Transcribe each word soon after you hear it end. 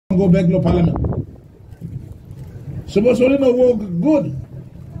go back to parliament. Suppose only no work good.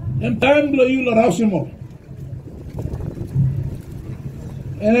 And time blow you house him up.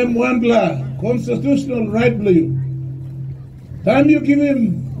 And one blah constitutional right blow you. Time you give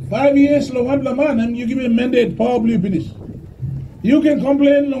him 5 years lo one blah man and you give him mandate power blue finish. You can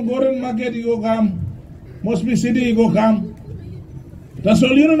complain on Gordon Market you go come, Mosby City you go come. That's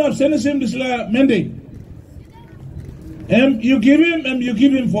all you don't have send him this mandate. And you give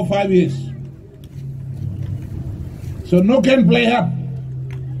him for 5 years. So no can play up.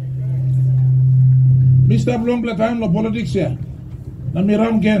 Mr. Blom time lo politics here. Now me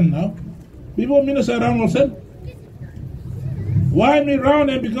round again now. People mean us around also. Why me round?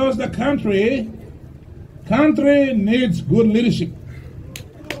 And because the country needs good leadership.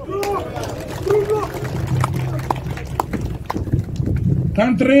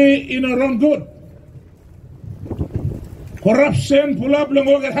 Country run good. Corruption pull up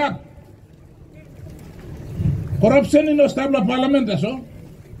long get hard. Corruption stable parliament so.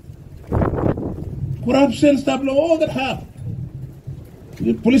 Corruption stable all get hard.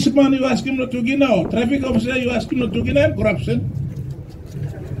 The policeman you ask him not to give now. Traffic officer you ask him not to give now. Corruption.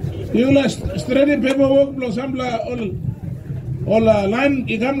 You will straight in paperwork blow some all line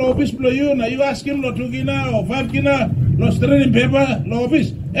you come to office blow you now you ask him not to give now or 5 kina no straight in paper no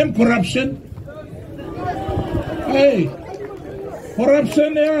office. And corruption. Hey.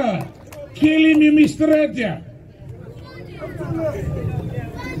 Corruption yeah. Killing you straight yeah.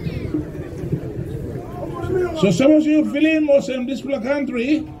 So suppose you film us in this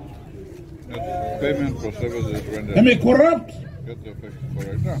country, payment for services rendered. I mean corrupt. Get the effect for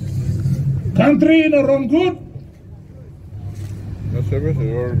it now. Country run good. The service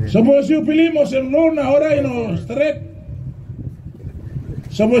is already. Suppose you film us in loan ahora straight.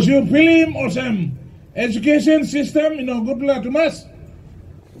 Suppose you film us in education system good plan to mass.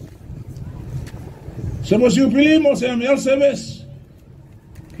 Suppose you film us in health service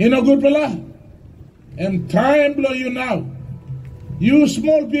good plan. And time blow you now. You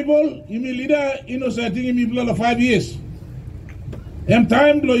small people, you mean leader, I think you mean blow 5 years. And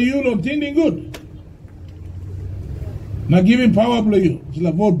time blow you, don't think good. Now give him power blow you, it's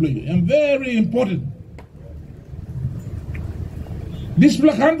like vote blow you. And very important. This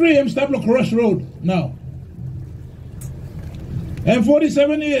country, I'm stable crossroad now. And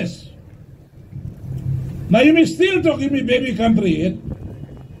 47 years. Now you may still talk, you mean baby country yet.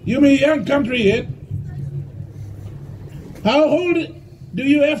 You mean young country yet. How old do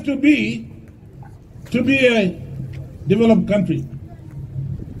you have to be a developed country?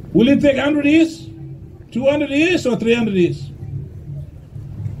 Will it take 100 years, 200 years, or 300 years?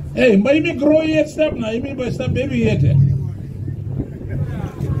 Hey, maybe grow yet stop now. You mean by stop baby yet?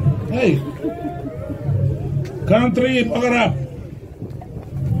 Hey, country power up.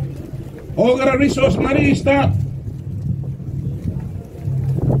 All got resource money stop.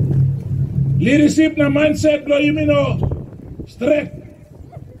 Leadership na mindset blow you mean straight.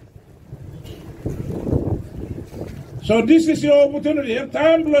 So this is your opportunity. Have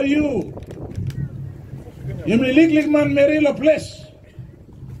time blow you. You may legal man marry la place.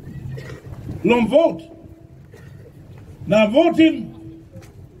 Long vote. Now vote him.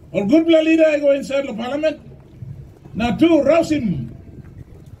 Or good leader I go inside the parliament. Now two rouse him.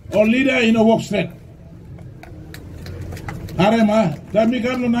 Or leader walk straight. Arema. That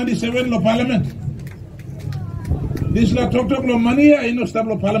become 97 the parliament. This la talk lo money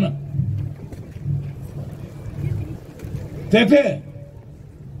stable parliament. Tete.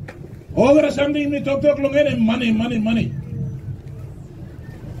 Over something me talk lo money.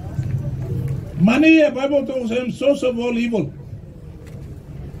 Money Bible tells him source of all evil.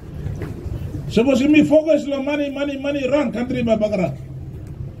 Suppose me focus lo money run country by bagara.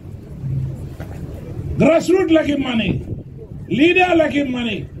 Grassroots like money. Leader like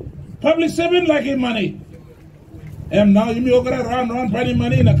money. Public servant like money. And now you may run finding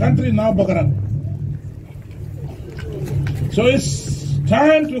money in the country now, Bagara. So it's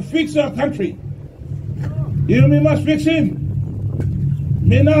time to fix our country. You must fix him.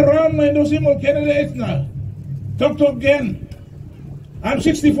 Me now run my no candidates now. Talk again. I'm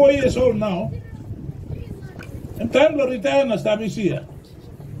 64 years old now. And time to retire and establish here.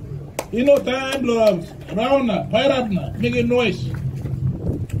 Time to round fire up now, making noise.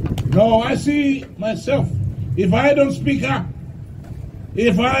 No, I see myself. If I don't speak up,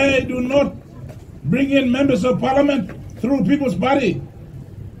 if I do not bring in members of parliament through people's body,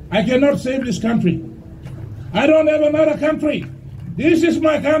 I cannot save this country. I don't have another country. This is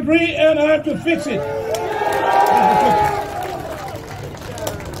my country and I have to fix it.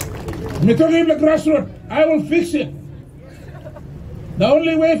 Me talking the grassroots, I will fix it. The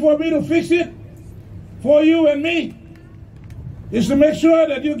only way for me to fix it, for you and me, is to make sure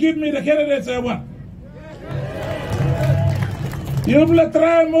that you give me the candidates I want. You will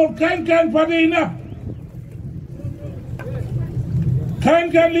try more kind party enough.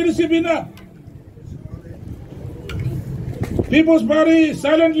 Kind leadership enough. People's Party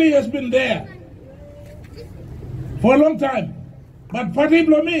silently has been there for a long time. But party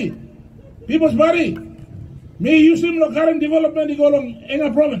below me, People's Party, me using the current development in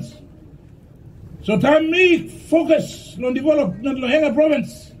Enga province. So time me focus on development in Enga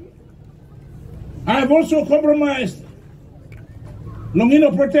province. I have also compromised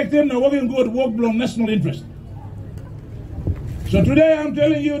Longino protecting the working good work belong national interest. So today I'm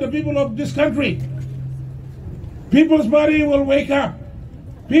telling you, the people of this country, People's Party will wake up.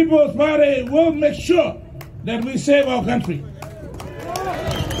 People's Party will make sure that we save our country.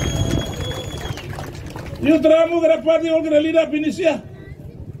 You try to get a party or get a leader up in this year.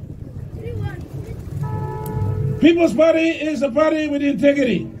 People's Party is a party with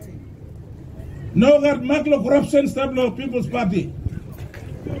integrity. No got macro corruption stuff of People's Party.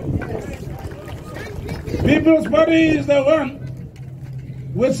 People's Party is the one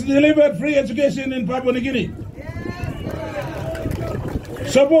which delivered free education in Papua New Guinea.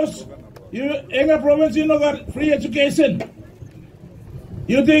 Suppose you in a province you know got free education.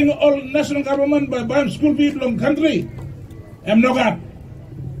 You think all national government by buying school people in country? I'm not got.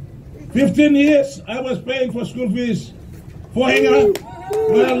 15 years I was paying for school fees for Henga.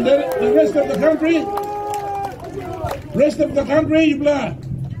 Well, the rest of the country, you blah,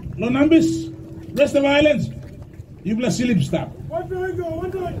 Lonambis, rest of the islands, you blah silip stop.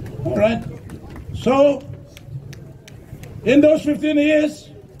 All right. So, in those 15 years,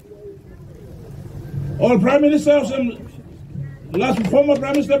 all prime ministers and last former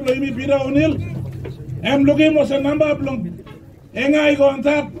prime minister, Peter O'Neill, I'm looking for a number of long, Enga go on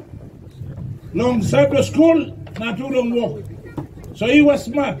top, long side of school, not too long walk. So he was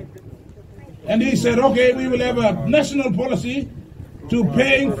smart. And he said, okay, we will have a national policy to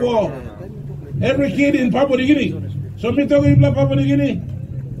paying for every kid in Papua New Guinea. So me talking about Papua New Guinea,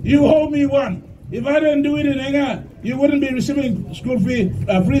 you owe me one. If I didn't do it in Enga, you wouldn't be receiving school fee,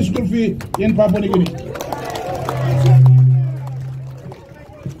 free school fee in Papua New Guinea.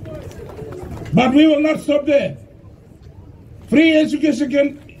 But we will not stop there. Free education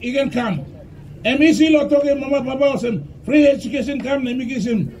can come. MEC lo talking mama papa osem free education come na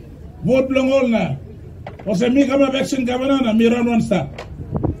migizim vote belong all na. Osem mi kama vaccine governor na mi run one stop.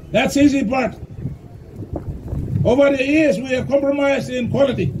 That's easy part. Over the years we have compromised in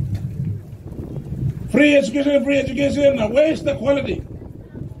quality. Free education, now where is the quality?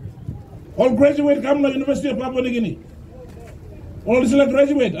 All graduate come to the University of Papua New Guinea. All this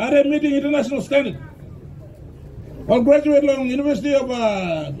graduate, are they meeting international standard? All graduate from University of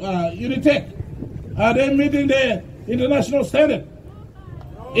Unitech, are they meeting the international standard?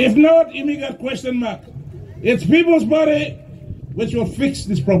 If not, immediate question mark. It's People's Party which will fix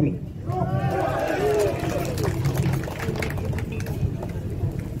this problem.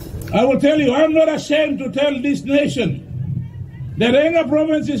 I will tell you, I'm not ashamed to tell this nation that Enga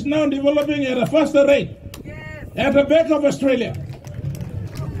province is now developing at a faster rate, at the back of Australia.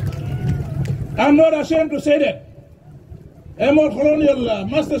 I'm not ashamed to say that. I'm more colonial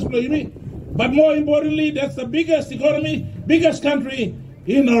masters play me, but more importantly, that's the biggest economy, biggest country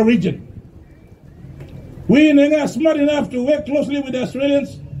in our region. We in Enga are smart enough to work closely with the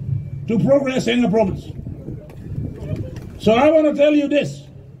Australians to progress Enga province. So I want to tell you this.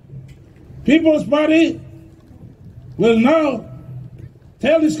 People's Party will now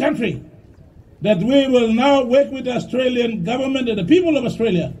tell this country that we will now work with the Australian government and the people of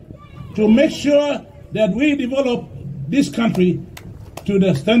Australia to make sure that we develop this country to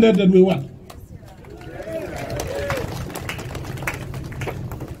the standard that we want.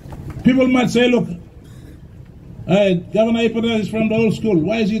 People might say, look, Governor Ipatas is from the old school.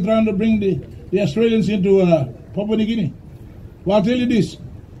 Why is he trying to bring the Australians into Papua New Guinea? Well, I'll tell you this.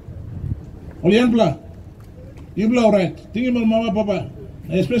 You blow right. Think about Mama Papa,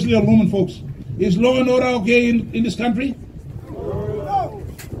 especially our women folks. Is law and order okay in this country?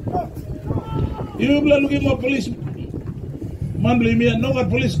 You blow looking more police. Man, believe me, no got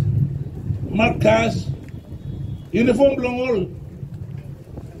police marked cars, uniform belong all.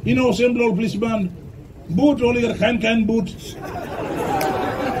 You know, same blow policeman, boot only got kind boot.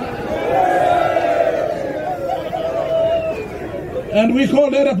 And we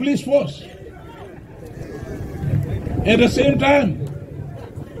call that a police force. At the same time,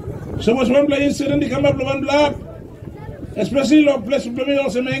 so much one play incident, come up to one block, especially the place of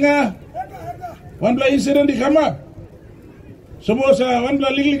also Menga. One play incident, come up. Suppose one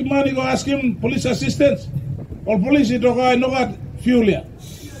legal man go ask him police assistance, or police no got fuel here,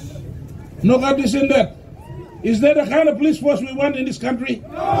 no got this and that. Is that the kind of police force we want in this country?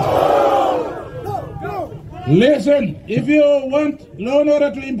 No. Listen, if you want law and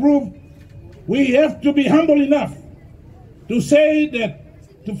order to improve, we have to be humble enough to say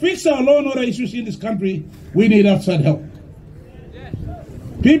that to fix our law and order issues in this country, we need outside help.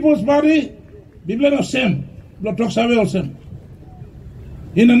 People's Party, people are same,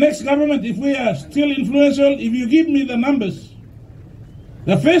 in the next government, if we are still influential, if you give me the numbers,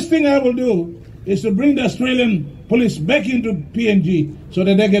 the first thing I will do is to bring the Australian police back into PNG so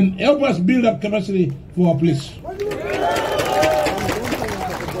that they can help us build up capacity for our police.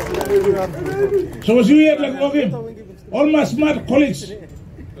 So as you hear like okay, all my smart colleagues,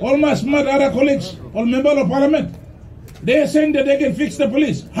 all my smart other colleagues, all members of parliament, they are saying that they can fix the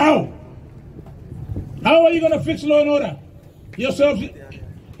police. How? How are you going to fix law and order? Yourselves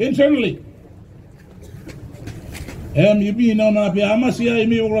internally. We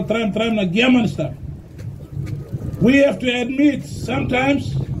have to admit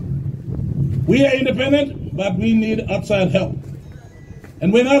sometimes we are independent, but we need outside help.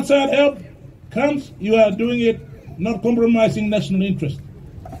 And when outside help comes, you are doing it not compromising national interest.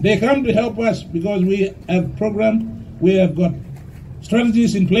 They come to help us because we have programmed, we have got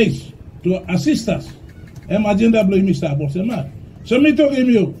strategies in place to assist us. Agenda so me talking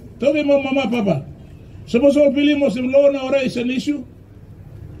you, talking about mama, papa. Suppose all believe Muslim law and order is an issue.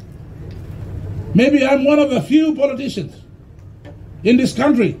 Maybe I'm one of the few politicians in this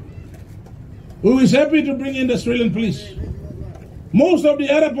country who is happy to bring in the Australian police. Most of the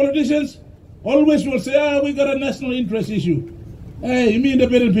other politicians always will say, we got a national interest issue. Hey, you mean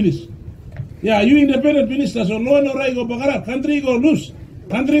independent police? Yeah, you independent minister, so law and order go bagarap, country go loose,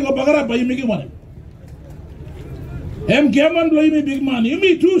 country go bagarap, but you make money. Gaman blow you big man, you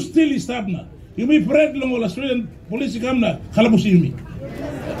me too still is now. You me bread long all Australian police come na, Kalabusi you me.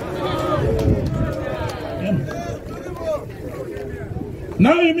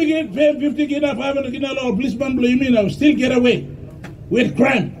 Now you may get 50 kina, 500 kina, or policeman blow you me now, still get away with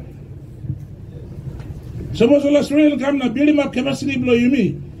crime. Suppose all Australian come now, building up capacity blow you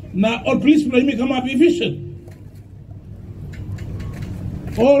me. Now all police blow you me come up efficient.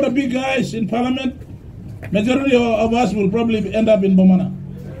 All the big guys in parliament, majority of us will probably end up in Bomana.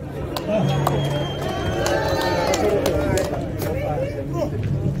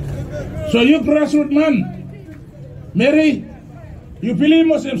 So you grassroots man, Mary, you believe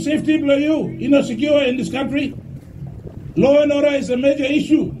Muslim safety below you secure in this country? Law and order is a major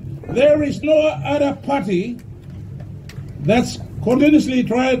issue. There is no other party that's continuously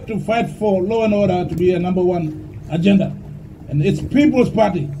tried to fight for law and order to be a number one agenda. And it's People's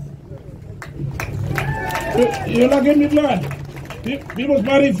Party. You're not giving me blood. People's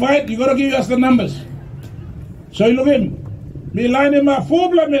Party fight, you gotta give us the numbers. So you look at me. Me line in my full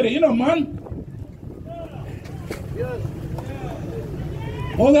blood, Mary, man.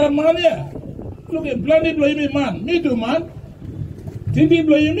 All that man here. Look at bloody blow me, man. Me too, man. Tindi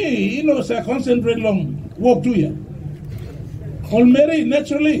blow me, say concentrate long, walk to you. All Mary,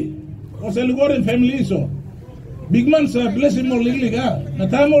 naturally. Because I look in family, so. Big man, sir, bless him all legally. The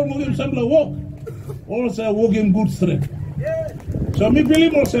time all move him some walk. Also walk in good strength. So me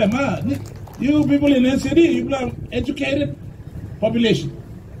believe also, man, you people in NCD, you are educated population.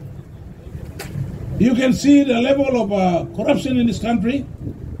 You can see the level of corruption in this country.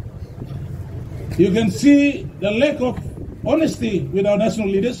 You can see the lack of honesty with our national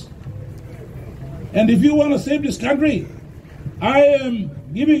leaders. And if you want to save this country, I am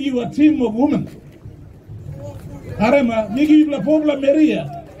giving you a team of women. Arama, me give you a problem area.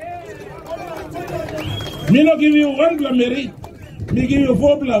 Me not give you one blow, Mary. Me give you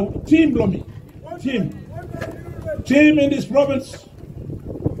 4 blow. Team blow me. Team in this province.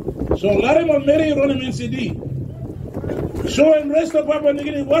 So Larimon Mary run him NCD. Show him rest of Papua New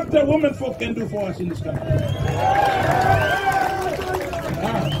Guinea what the women folk can do for us in this country.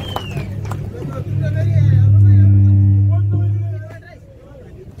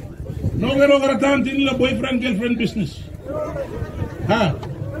 No get over a time in the boyfriend girlfriend business.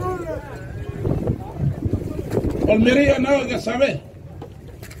 All Mary now get sabe.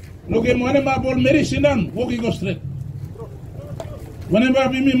 Look at one of my ball Mary Sinan, walking go straight. Whenever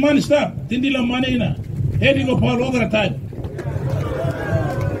we mean man stop, Tindila money na, heading up all over the time.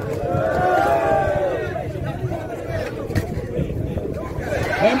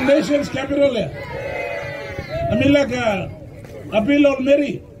 I'm nation's capital. I mean like a bill on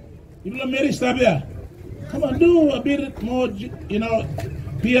Mary. People Mary stop here. Come on, do a bit more,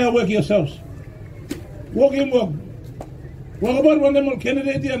 PR work yourselves. Walk in work. What about one of them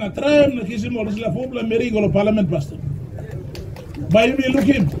candidate and a tribe na kisi mo isla fobla meri go parliament pastor. By me look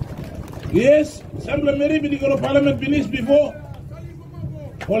him. Yes, Sambla Meri bini go parliament binis before.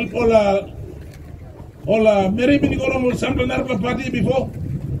 All Meri bini go Sambla Narva party before.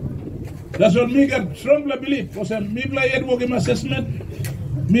 That's what me got strongly believe. Because me play yet work in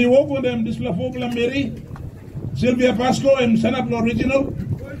assessment. Me work with them this la fobla Meri. Sylvia Pasco and Sanaplo Regional.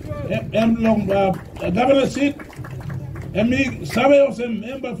 And long governor seat. And me survey of them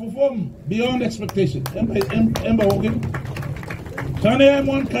ember perform beyond expectation. Ember working. Sunday I'm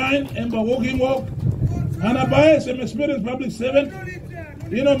one kind, ember walking walk. And I buy some experienced public servant.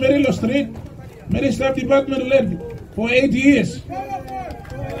 You know Merilo Street, Mary Staff Department led for 8 years.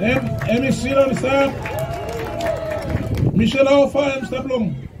 And me sit on staff. Michelle Alpha and staff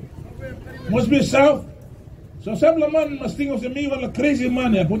long. Must be south. So some man must think of me well a crazy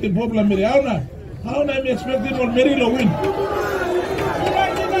man. I put in popular Mary. How am I expecting on Merilo win?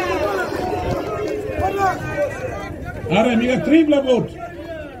 Alright, you got 3 vote.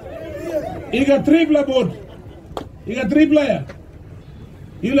 You got 3 vote. You got 3 players.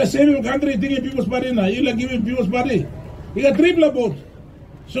 You like saving country, thinking people's party now. You like giving people's party. You got 3 vote.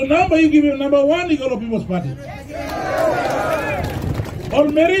 So now you give him number 1, you go to people's party. All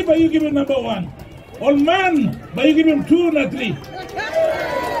Mary, but you give him number 1. All man, but you give him 2 and 3.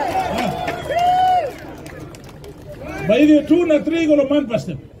 But you give 2 and 3, go to man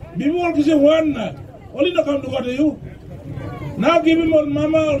pastor. Before you say 1, only no come to go to you. Now give him all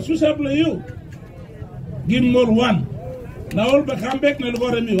mama or susapla you. Give him all 1. Now all come back now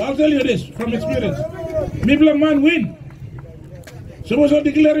go to me. I'll tell you this from experience. Mibla man win. So what's I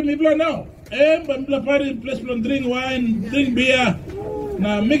declare Mibla now? Mibla party place drink wine, drink beer.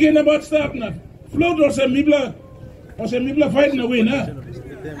 Now making about stuff now. Float or say Mibla fight na win, huh?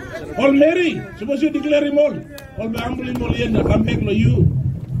 All Mary, suppose you declare him all. All the humble him all yen come back to you.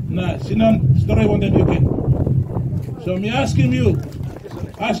 Nah, sinan story one them you can. So me asking you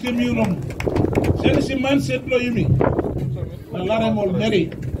long. Send some man said blow you me. Now let him all Mary,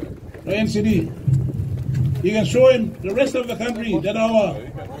 the NCD. You can show him the rest of the country that our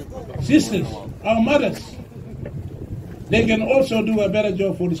sisters, our mothers, they can also do a better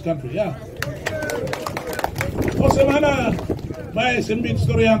job for this country. Yeah. Also, mana by some bit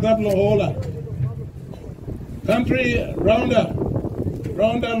story on tablo hola. Country rounder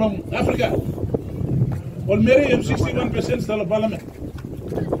along Africa. On Mary, 61% still of parliament.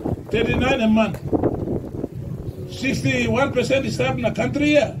 39 a month. 61% is in the country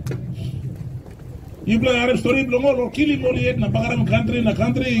here. You play Arab story, belong all or kill him all yet. Na Bagaram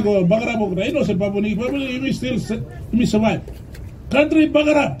country, you go Bagarab. I know, say Babuni, probably you still survive. Country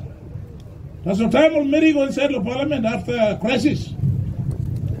Bagarab. That's the time of Mary go inside the parliament after crisis.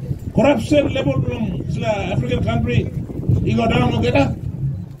 Corruption level from African country, he go down together.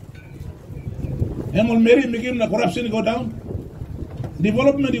 And when Mary make him the corruption go down,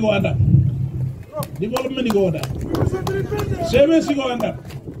 development go under. Service go under.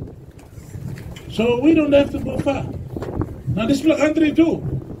 So we don't have to go far. Now this country too.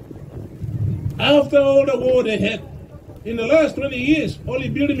 After all the war they had, in the last 20 years, only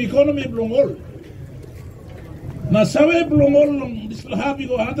building economy belong all. Now Sawe belong all this happy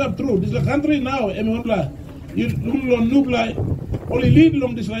go hand up through. This country now, you nubla only lead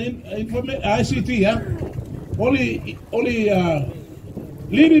along this ICT, yeah. Only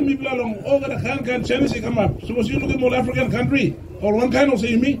leading people along over the can Chinese come up. So was you look at more African country or one kind of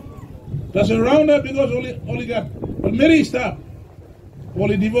say me? That's around there because only got but many stuff.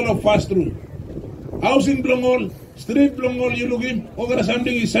 Only develop fast through. Housing belong all, street belong all, you look in, over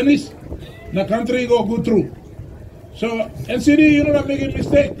something is sunny, the country go good through. So NCD, you know not making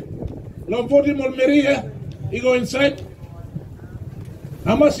mistake. Long voting on Maria, you go inside.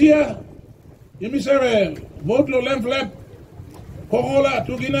 Amasia, you miss a vote lo lamp flap, Kohola,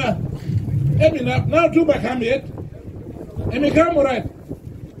 Tugina, now two back ham yet. And me come right.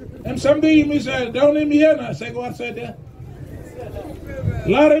 And someday you miss down in here, I say go outside there.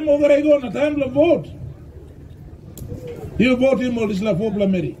 Let him over go on the time to vote. You vote him or this la Popla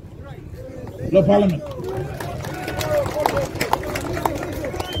Mary. The parliament.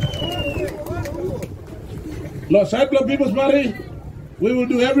 Los Cyclo People's Party, we will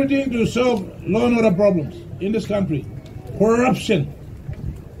do everything to solve law and order problems in this country. Corruption.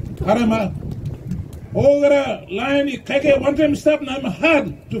 Harama. All the line, one time stop, and I'm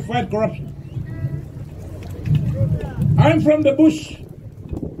hard to fight corruption. I'm from the bush.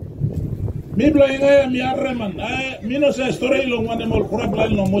 Me blowing me arreman. Me no say story long one them all corrupt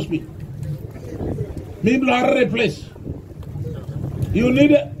line no must be. Me blow a place. You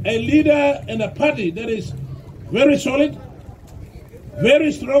need a leader and a party that is very solid,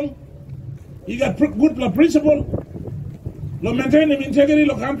 very strong. He got good principle. Lo maintain him integrity,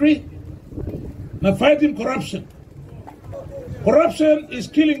 lo country. Now fighting corruption. Corruption is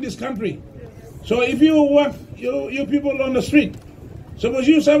killing this country. So if you want you people on the street, suppose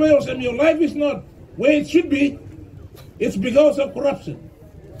you say your life is not where it should be, it's because of corruption.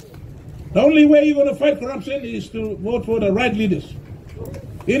 The only way you're going to fight corruption is to vote for the right leaders.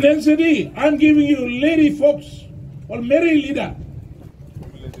 In NCD, I'm giving you lady folks or Mary leader.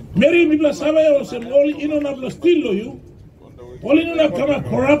 Mary people sabe or some only in on a still you. Only in on a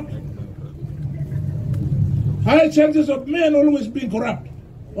corrupt. High chances of men always being corrupt.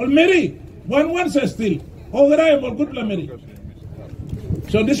 Or Mary, one says still. Oh, there I am a good Mary.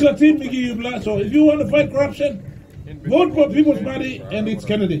 So this is a team we give you blood. So if you want to fight corruption, vote for People's Party and its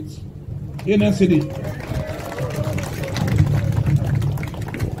candidates in NCD.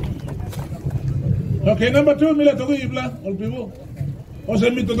 Okay, number 2, Mila Togo Ibla, all people. Also,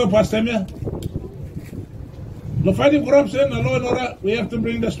 me to the past time, yeah. No fighting corruption, and law and order, we have to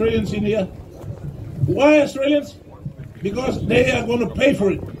bring the Australians in here. Why Australians? Because they are going to pay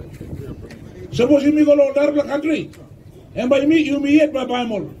for it. Suppose you go to the country, and by me, you me yet by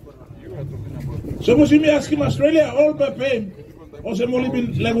more. Suppose you ask him Australia, all by pay. Also, only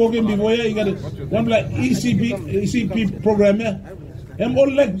been like walking before, you got it. One like ECP program, yeah. And all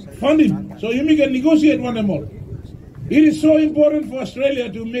like funding. So you can negotiate one and more. It is so important for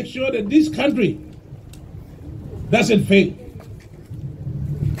Australia to make sure that this country doesn't fail.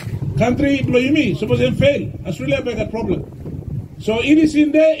 Country employee me, suppose they fail, Australia have a problem. So it is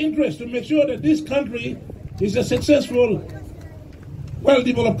in their interest to make sure that this country is a successful,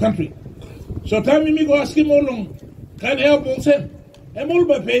 well-developed country. So time me go ask him how long can help also. I'm all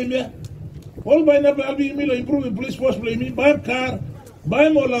by paying me. All by I'll be improving police force, buy car, buy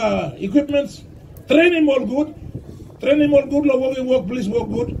more equipments, train him all good, work, police work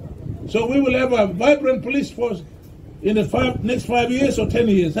good. So we will have a vibrant police force in the next 5 years or 10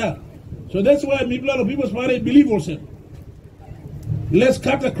 years. Huh? So that's why People's Party believe also. Let's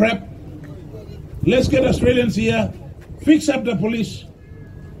cut the crap. Let's get Australians here, fix up the police.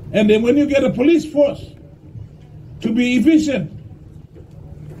 And then when you get a police force to be efficient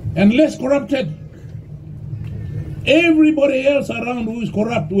and less corrupted, everybody else around who is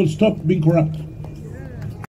corrupt will stop being corrupt.